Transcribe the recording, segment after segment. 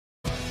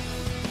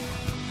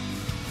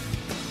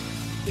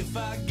if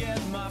I get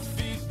my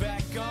feet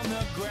back on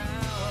the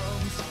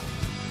ground.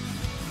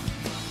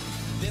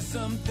 There's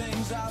some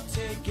things I'll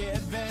take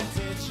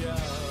advantage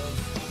of,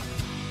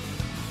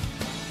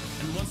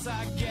 and once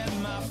I get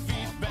my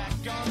feet back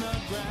on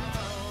the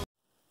ground.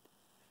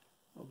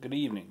 Well, good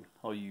evening,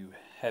 all you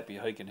happy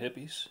hiking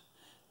hippies.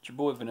 It's your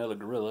boy Vanilla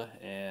Gorilla,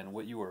 and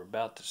what you are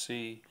about to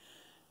see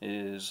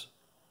is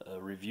a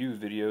review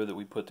video that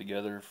we put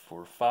together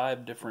for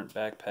 5 different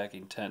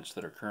backpacking tents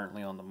that are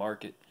currently on the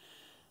market.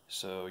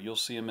 So you'll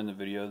see them in the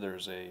video.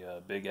 There's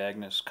a Big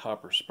Agnes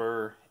Copper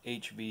Spur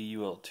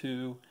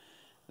HVUL2,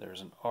 there's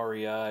an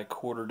REI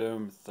Quarter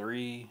Dome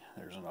 3,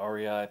 there's an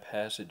REI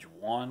Passage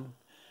 1,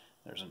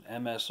 there's an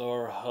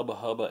MSR Hubba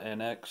Hubba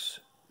NX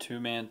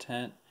 2-man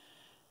tent,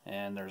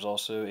 and there's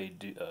also a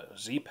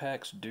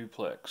Z-Packs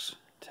Duplex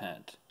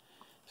tent.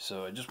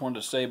 So I just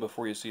wanted to say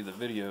before you see the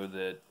video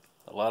that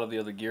a lot of the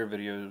other gear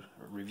video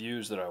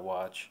reviews that I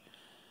watch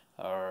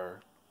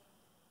are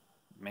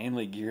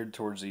mainly geared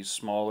towards these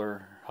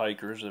smaller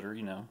hikers that are,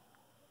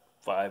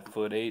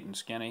 5'8" and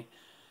skinny.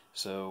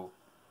 So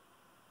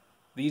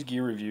these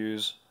gear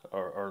reviews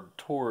are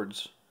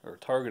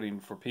targeting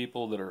for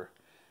people that are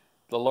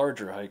the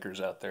larger hikers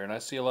out there, and I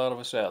see a lot of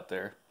us out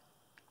there.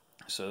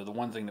 So the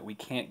one thing that we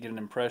can't get an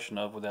impression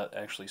of without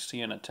actually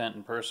seeing a tent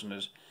in person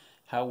is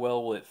how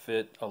well will it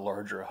fit a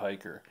larger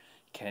hiker.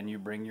 Can you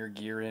bring your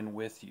gear in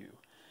with you?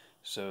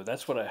 So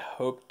that's what I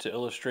hope to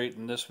illustrate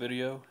in this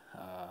video.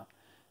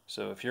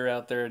 So if you're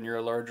out there and you're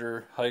a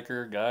larger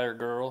hiker, guy or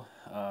girl,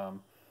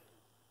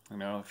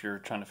 if you're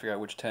trying to figure out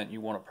which tent you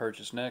want to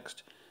purchase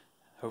next,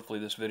 hopefully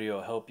this video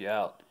will help you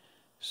out.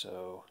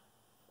 So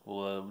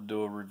we'll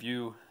do a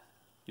review.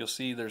 You'll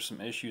see there's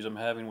some issues I'm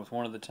having with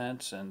one of the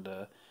tents, and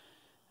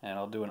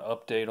I'll do an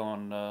update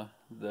on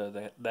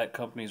that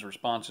company's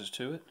responses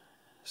to it.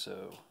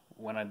 So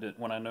when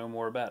I know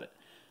more about it.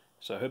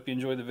 So I hope you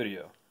enjoy the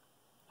video.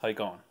 Hike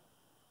on.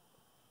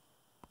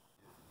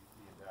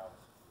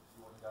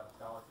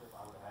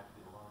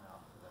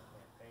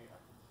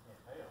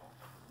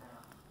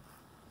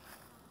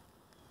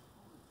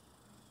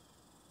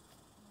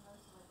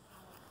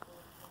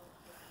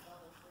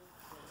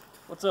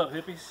 What's up,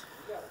 hippies?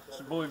 It's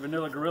your boy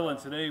Vanilla Gorilla, and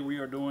today we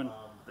are doing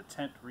the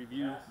tent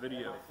review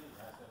video.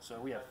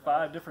 So we have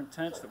 5 different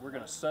tents that we're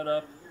going to set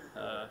up,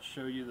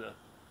 show you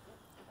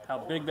how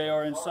big they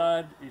are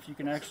inside, if you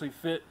can actually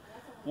fit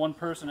one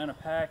person in a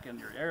pack and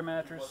your air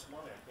mattress,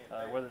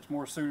 whether it's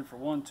more suited for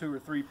 1, 2, or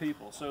 3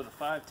 people. So the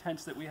 5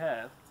 tents that we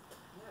have,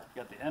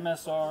 got the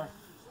MSR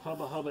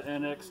Hubba Hubba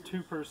NX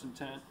 2-person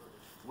tent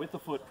with the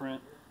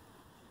footprint.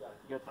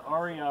 You got the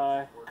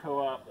REI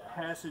Co-op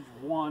Passage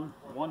 1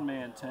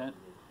 1-man tent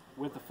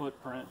with the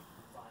footprint.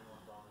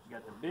 You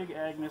got the Big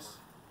Agnes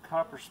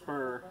Copper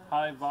Spur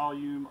High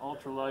Volume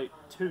Ultralight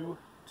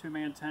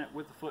 2-man tent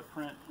with the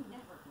footprint.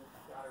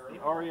 The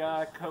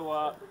REI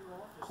Co-op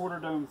Quarter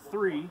Dome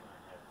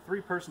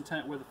 3-person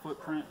tent with a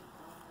footprint.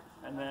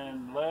 And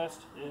then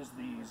last is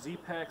the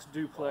Z-Packs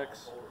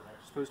Duplex,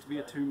 supposed to be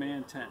a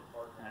 2-man tent.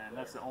 And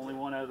that's the only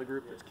one out of the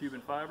group that's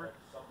Cuben fiber.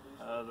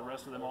 The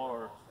rest of them all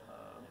are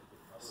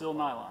Sil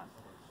Nylon.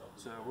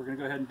 So we're going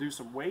to go ahead and do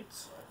some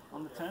weights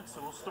on the tent.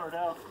 So we'll start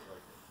out.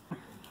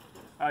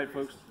 Alright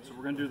folks, so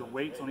we're going to do the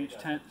weights on each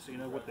tent so you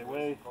know what they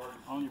weigh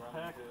on your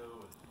pack.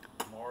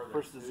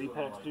 First, the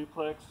Z-Packs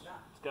Duplex.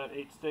 It's got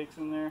 8 stakes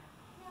in there.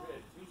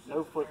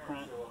 No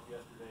footprint.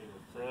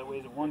 So that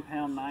weighs 1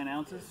 pound 9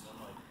 ounces.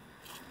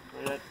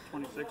 Right at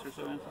 26 or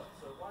so ounces.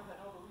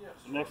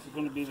 So next is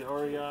going to be the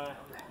REI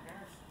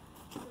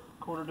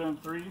Quarter Dome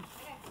 3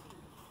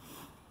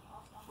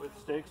 with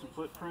stakes and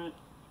footprint.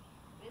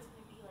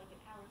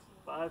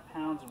 5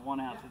 pounds and 1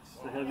 ounce. It's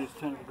the heaviest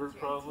tent of the group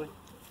probably.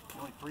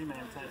 Only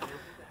 3-man tent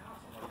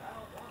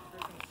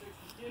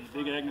here. The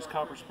Big Agnes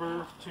Copper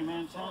Spur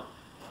 2-man tent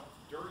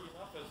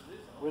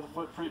with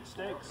footprint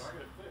stakes.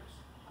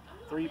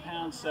 3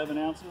 pounds 7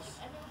 ounces.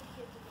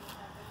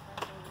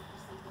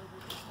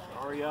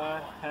 The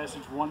REI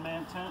Passage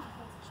 1-man tent,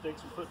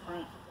 stakes and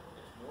footprint.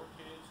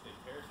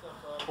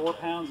 4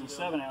 pounds and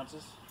 7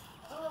 ounces.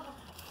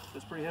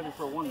 That's pretty heavy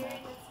for a 1-man.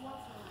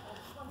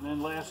 And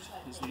then last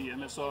is the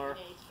MSR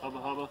Hubba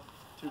Hubba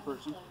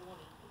 2-person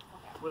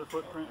with a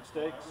footprint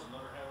stakes.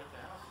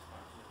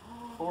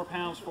 4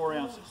 pounds 4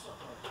 ounces.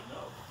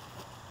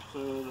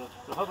 So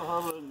the Hubba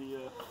Hubba and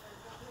the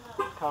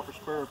Copper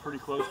Spur are pretty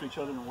close to each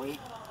other in weight.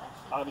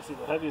 Obviously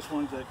the heaviest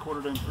one's that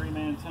Quarter Dome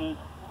 3-man tent,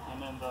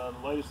 and then the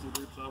lightest of the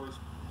group's always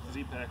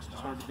Z-Packs.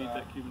 It's hard to beat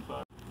that Cuben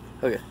fiber.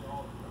 Okay.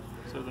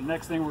 So the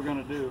next thing we're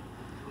going to do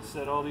is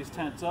set all these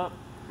tents up.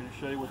 We're going to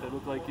show you what they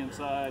look like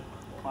inside,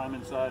 climb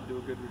inside, do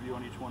a good review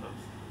on each one of them.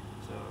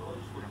 So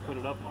we're going to put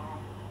it up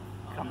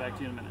and come back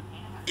to you in a minute.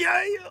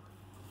 Yeah!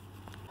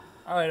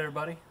 Alright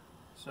everybody,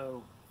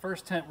 so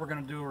first tent we're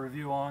going to do a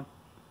review on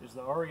is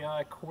the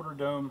REI Quarter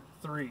Dome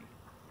 3.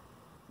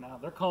 Now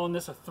they're calling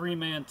this a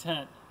 3-man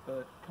tent,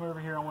 but come over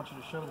here, I want you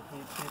to show the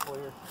people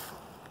here.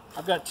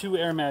 I've got 2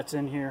 air mats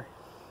in here,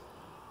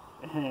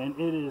 and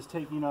it is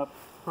taking up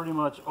pretty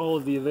much all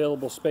of the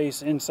available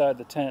space inside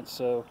the tent,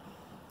 so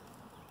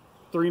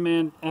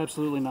 3-man,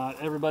 absolutely not.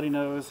 Everybody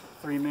knows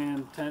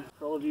 3-man tent.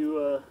 For all of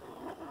you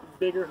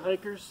bigger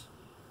hikers,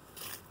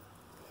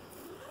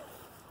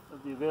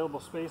 of the available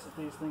space that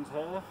these things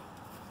have.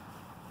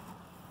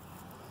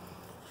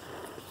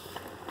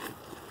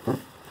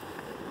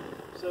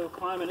 So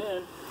climbing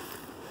in,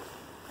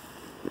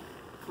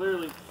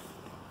 clearly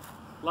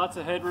lots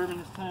of headroom in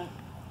this tent,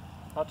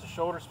 lots of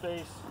shoulder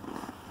space.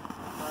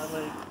 I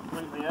lay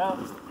completely out.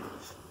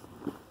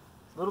 A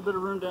little bit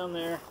of room down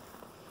there,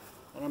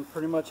 and I'm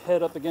pretty much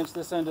head up against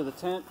this end of the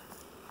tent.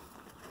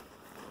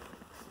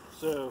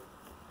 So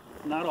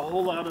not a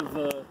whole lot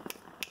of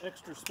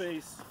extra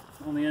space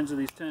on the ends of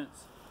these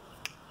tents.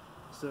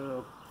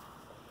 So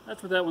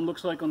that's what that one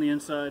looks like on the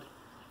inside.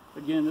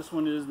 Again, this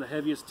one is the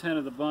heaviest tent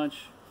of the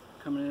bunch,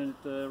 coming in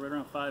at right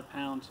around 5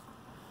 pounds.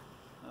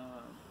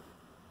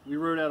 We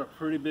rode out a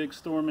pretty big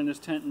storm in this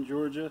tent in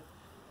Georgia,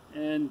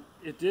 and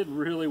it did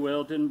really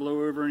well. It didn't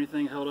blow over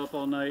anything, held up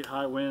all night,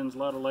 high winds, a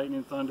lot of lightning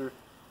and thunder.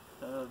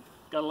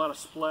 Got a lot of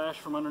splash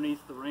from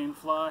underneath the rain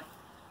fly,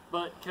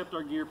 but kept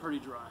our gear pretty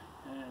dry.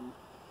 And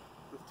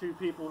with 2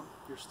 people,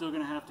 you're still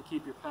going to have to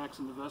keep your packs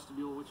in the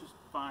vestibule, which is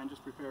fine,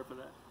 just prepare for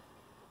that.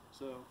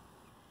 So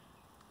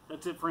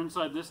that's it for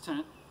inside this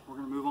tent. We're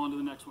going to move on to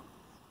the next one.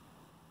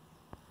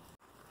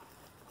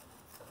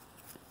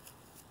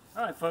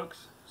 Alright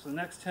folks, so the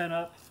next tent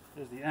up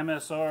is the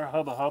MSR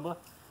Hubba Hubba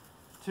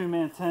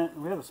 2-man tent.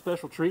 We have a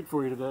special treat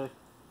for you today.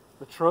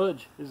 The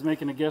Trudge is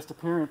making a guest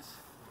appearance.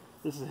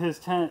 This is his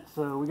tent,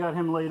 so we got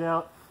him laid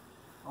out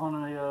on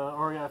a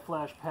REI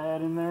Flash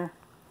pad in there.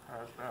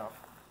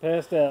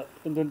 Passed out.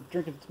 Been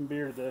drinking some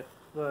beer today.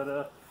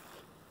 But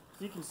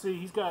you can see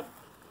he's got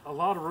a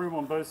lot of room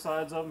on both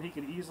sides of him. He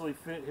can easily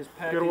fit his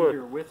pack in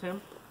here with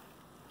him.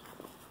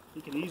 He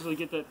can easily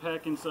get that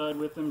pack inside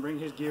with him, bring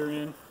his gear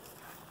in.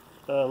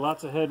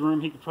 Lots of headroom.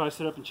 He could probably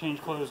sit up and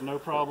change clothes no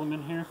problem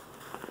in here.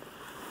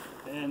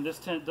 And this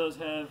tent does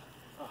have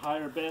a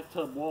higher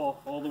bathtub wall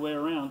all the way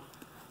around.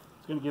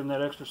 It's going to give him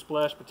that extra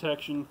splash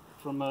protection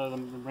from the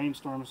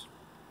rainstorms.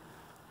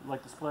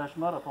 Like to splash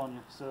mud up on you.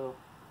 So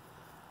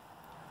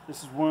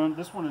this one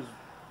is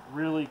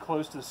really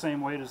close to the same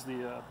weight as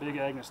the Big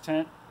Agnes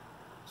tent.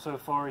 So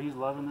far, he's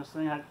loving this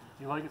thing. Do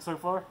you like it so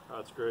far? Oh,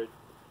 it's great.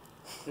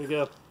 There you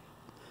go.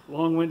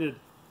 Long-winded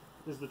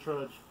is the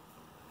Trudge.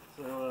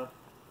 So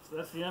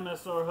that's the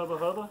MSR Hubba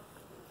Hubba.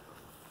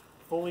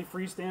 Fully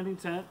freestanding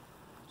tent.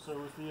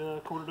 So is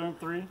the Quarter Dome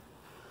 3.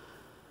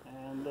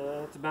 And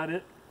that's about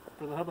it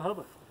for the Hubba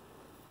Hubba.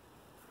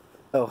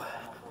 Oh.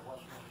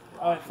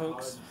 Alright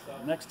folks,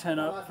 next tent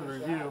up for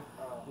review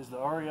is the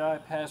REI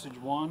Passage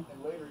 1.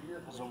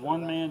 It's a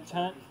 1-man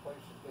tent.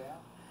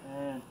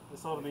 And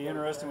this ought to be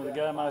interesting with a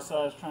guy my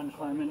size trying to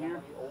climb in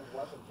here.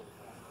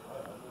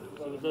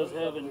 So it does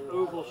have an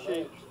oval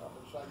shaped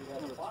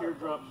kind of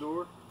teardrop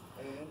door.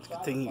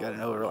 Good thing you got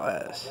an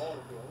overlast.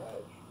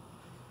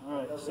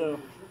 Alright, so you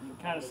can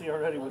kind of see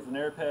already with an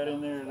air pad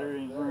in there, there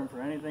ain't room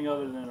for anything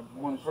other than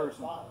one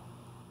person.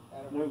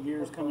 No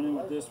gears coming in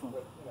with this one.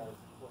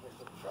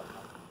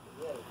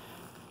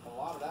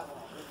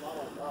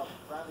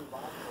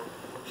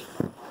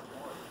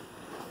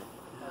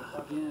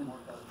 Again,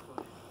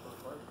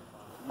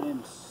 I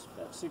am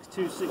about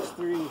 6'2",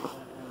 6'3",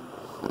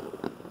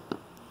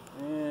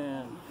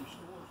 and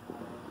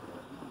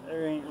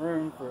there ain't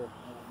room for,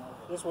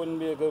 this wouldn't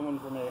be a good one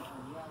for me.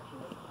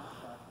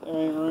 There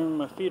ain't room,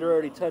 my feet are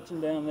already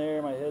touching down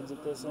there, my head's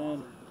at this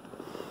end,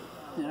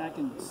 and I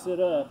can sit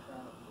up,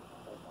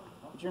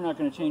 but you're not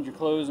going to change your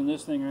clothes in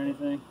this thing or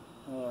anything.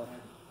 The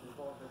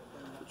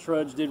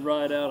Trudge did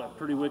ride out a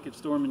pretty wicked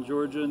storm in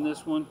Georgia in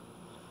this one.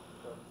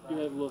 You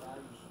have a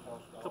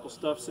couple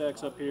stuff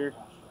sacks up here.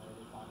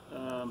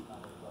 And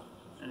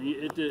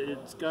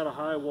it's got a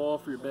high wall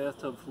for your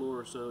bathtub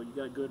floor, so you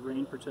got good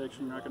rain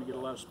protection. You're not going to get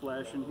a lot of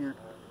splash in here.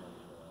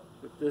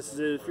 But this is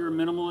if you're a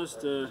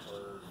minimalist,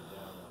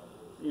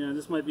 you know,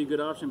 this might be a good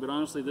option. But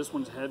honestly, this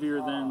one's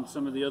heavier than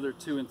some of the other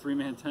 2- and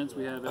 3-man tents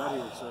we have out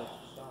here, so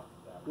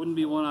wouldn't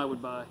be one I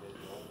would buy.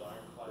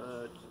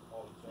 But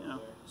you know,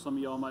 some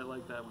of y'all might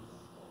like that one.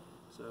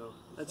 So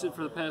that's it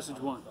for the Passage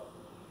 1.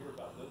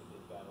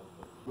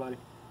 Buddy.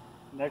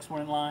 Next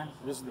one in line,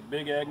 this is the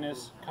Big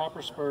Agnes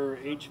Copper Spur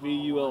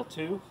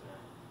HVUL2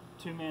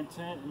 2-man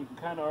tent, and you can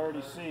kind of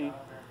already see, if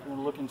you want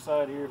to look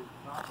inside here,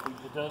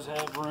 it does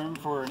have room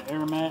for an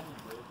air mat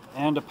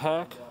and a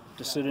pack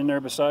to sit in there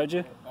beside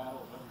you.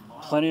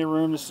 Plenty of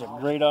room. This is a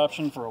great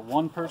option for a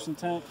 1-person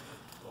tent.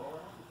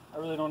 I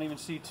really don't even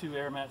see 2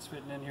 air mats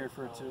fitting in here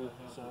for a 2,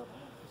 so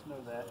just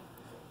know that.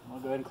 I'm going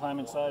to go ahead and climb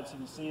inside so you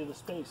can see the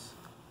space.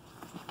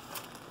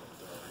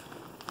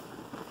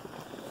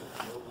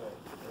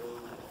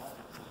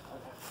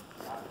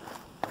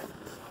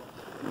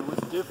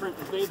 What's different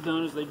that they've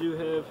done is they do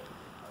have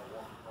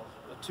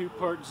a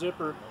 2-part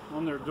zipper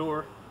on their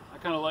door. I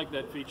kind of like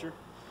that feature.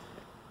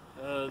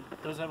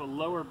 It does have a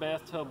lower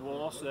bathtub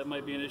wall, so that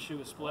might be an issue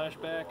with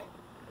splashback.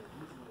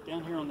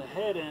 Down here on the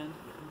head end,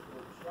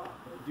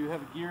 you do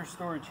have a gear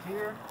storage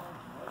here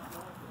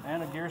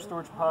and a gear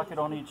storage pocket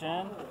on each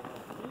end.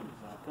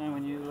 And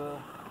when you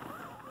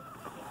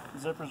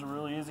Zippers are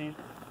really easy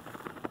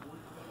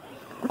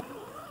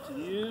to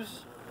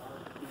use.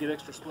 You get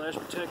extra splash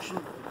protection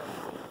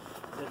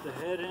at the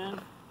head end,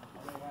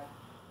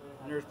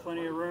 and there's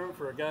plenty of room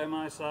for a guy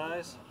my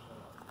size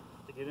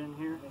to get in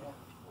here.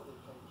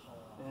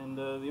 And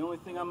the only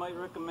thing I might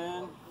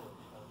recommend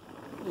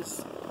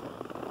is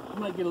you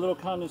might get a little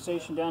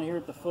condensation down here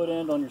at the foot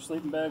end on your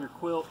sleeping bag or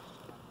quilt.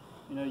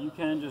 You know, you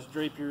can just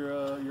drape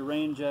your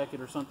rain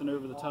jacket or something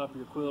over the top of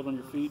your quilt on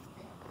your feet.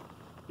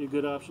 Be a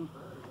good option.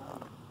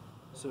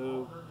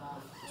 So,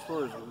 as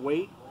far as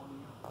weight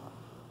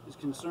is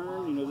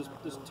concerned, you know,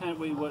 this tent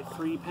weighs what,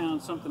 3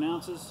 pounds something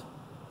ounces.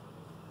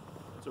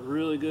 It's a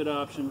really good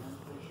option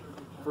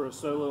for a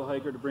solo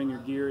hiker to bring your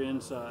gear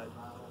inside.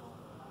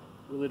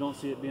 Really don't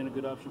see it being a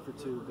good option for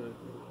two,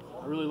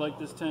 but I really like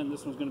this tent.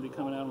 This one's going to be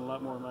coming out on a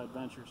lot more of my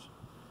adventures.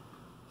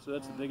 So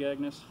that's the Big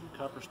Agnes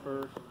Copper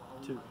Spur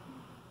 2.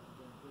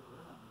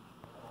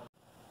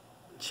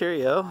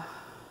 Cheerio.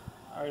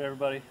 All right,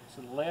 everybody.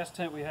 So the last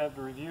tent we have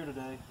to review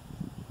today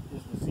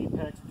is the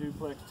Z-Pax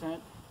Duplex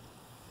tent.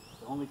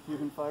 The only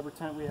Cuban fiber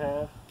tent we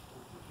have.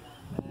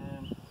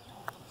 And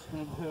it's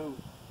going to go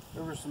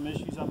over some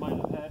issues I might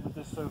have had with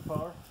this so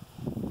far.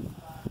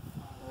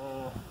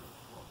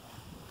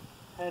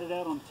 Had it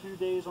out on 2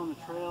 days on the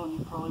trail, and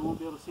you probably won't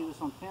be able to see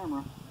this on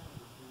camera.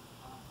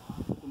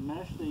 The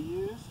mesh they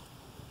use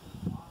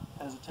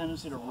has a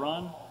tendency to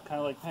run, kind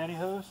of like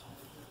pantyhose.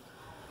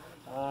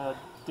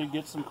 Did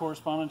get some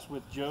correspondence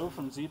with Joe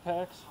from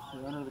Z-Pax,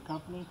 the owner of the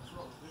company.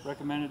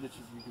 Recommended that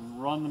if you can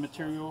run the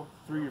material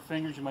through your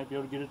fingers, you might be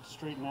able to get it to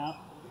straighten out.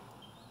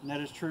 And that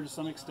is true to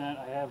some extent.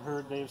 I have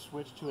heard they've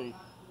switched to a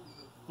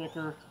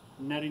thicker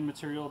netting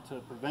material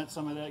to prevent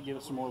some of that, give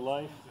it some more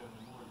life.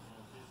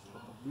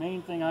 The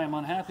main thing I am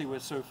unhappy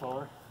with so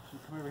far, so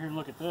come over here and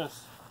look at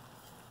this.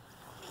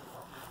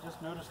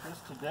 Just noticed this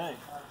today.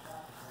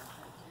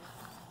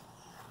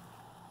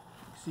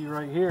 You see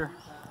right here,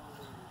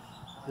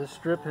 this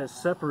strip has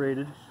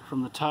separated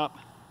from the top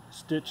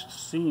stitched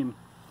seam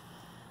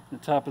in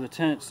the top of the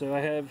tent. So I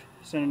have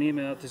sent an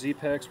email out to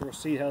Z-Pax. We'll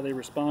see how they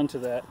respond to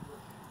that.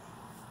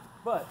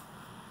 But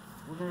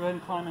we're going to go ahead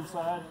and climb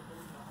inside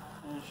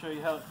and show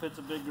you how it fits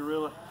a big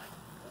gorilla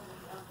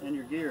and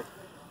your gear.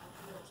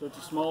 So it's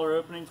a smaller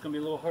opening. It's going to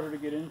be a little harder to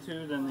get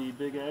into than the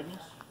Big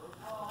Agnes.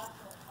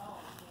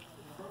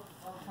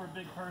 For a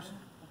big person,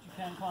 but you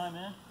can climb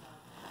in.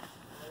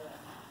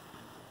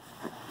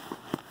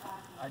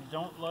 I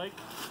don't like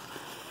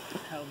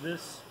how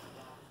this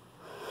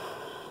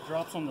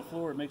drops on the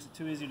floor. It makes it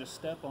too easy to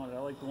step on it. I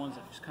like the ones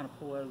that just kind of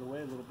pull out of the way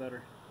a little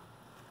better.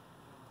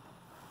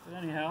 But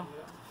anyhow,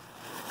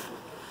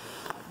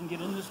 I can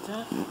get in this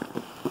tent,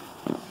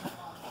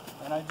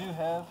 and I do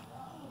have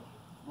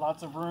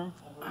lots of room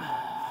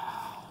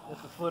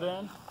at the foot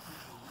end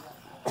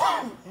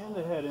and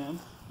the head end.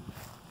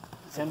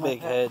 It's a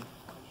big head.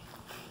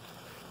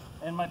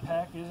 And my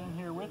pack is in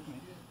here with me.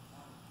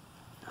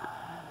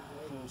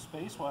 So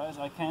space-wise,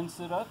 I can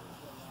sit up.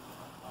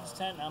 This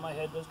tent, now my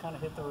head does kind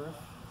of hit the roof,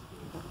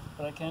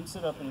 but I can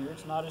sit up in here.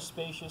 It's not as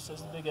spacious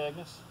as the Big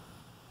Agnes,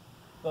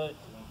 but,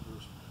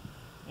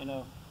 you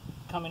know,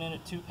 coming in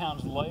at 2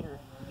 pounds lighter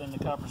than the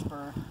Copper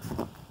Spur,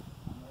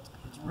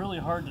 it's really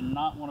hard to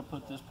not want to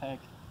put this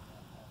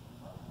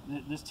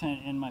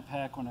tent in my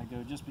pack when I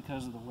go, just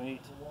because of the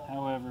weight.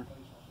 However,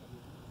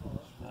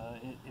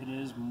 it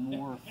is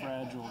more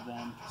fragile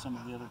than some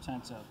of the other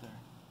tents out there.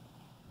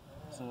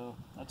 So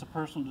that's a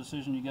personal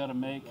decision you got to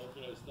make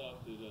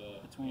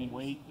between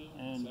weight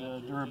and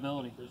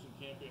durability.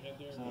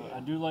 So I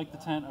do like the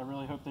tent. I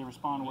really hope they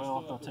respond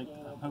well.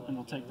 I'm hoping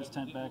they'll take this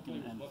tent back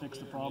and fix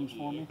the problems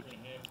for me.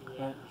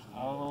 But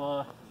I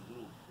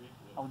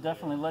will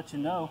definitely let you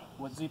know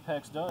what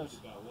Z-Pax does.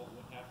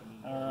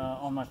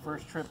 On my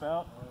first trip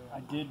out, I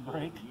did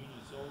break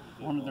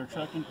one of their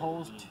trekking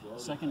poles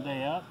second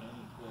day out.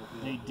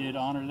 They did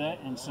honor that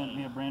and sent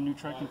me a brand new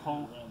trekking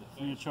pole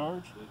free of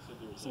charge.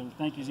 So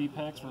thank you,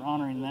 Z-Pax, for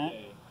honoring that.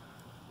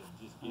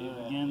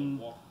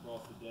 Again,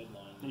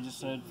 they just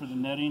said for the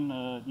netting,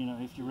 you know,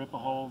 if you rip a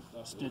hole,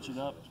 stitch it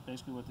up. That's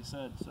basically what they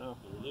said. So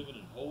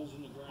we'll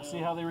see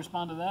how they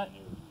respond to that.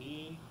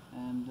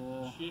 And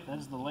that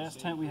is the last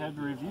tent we have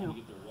to review.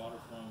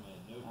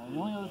 The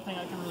only other thing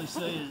I can really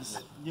say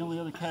is the only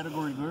other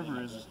category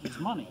over is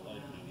money.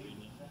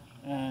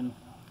 And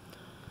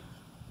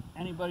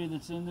anybody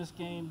that's in this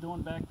game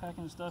doing backpacking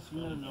and stuff,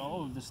 you know that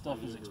all of this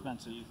stuff is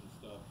expensive.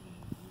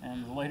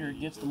 And the later it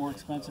gets, the more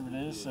expensive it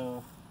is.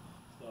 So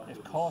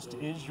if cost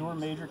is your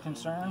major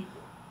concern,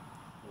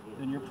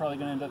 then you're probably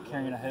going to end up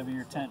carrying a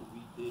heavier tent,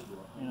 you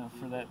know,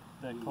 for that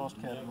cost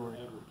category.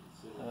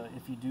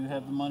 If you do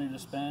have the money to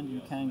spend,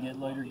 you can get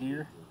lighter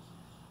gear.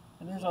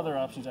 And there's other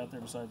options out there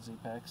besides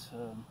Z-Pax.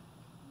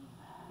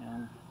 You know,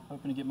 I'm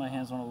hoping to get my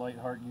hands on a light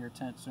hard gear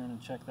tent soon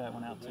and check that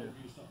one out too.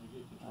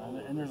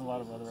 And there's a lot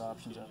of other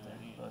options out there.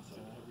 But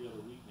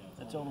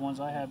that's all the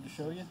ones I have to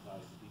show you.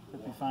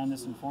 Hope you find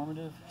this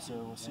informative. So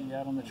we'll see you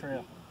out on the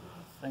trail.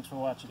 Thanks for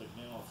watching.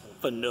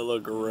 Vanilla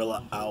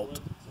Gorilla out.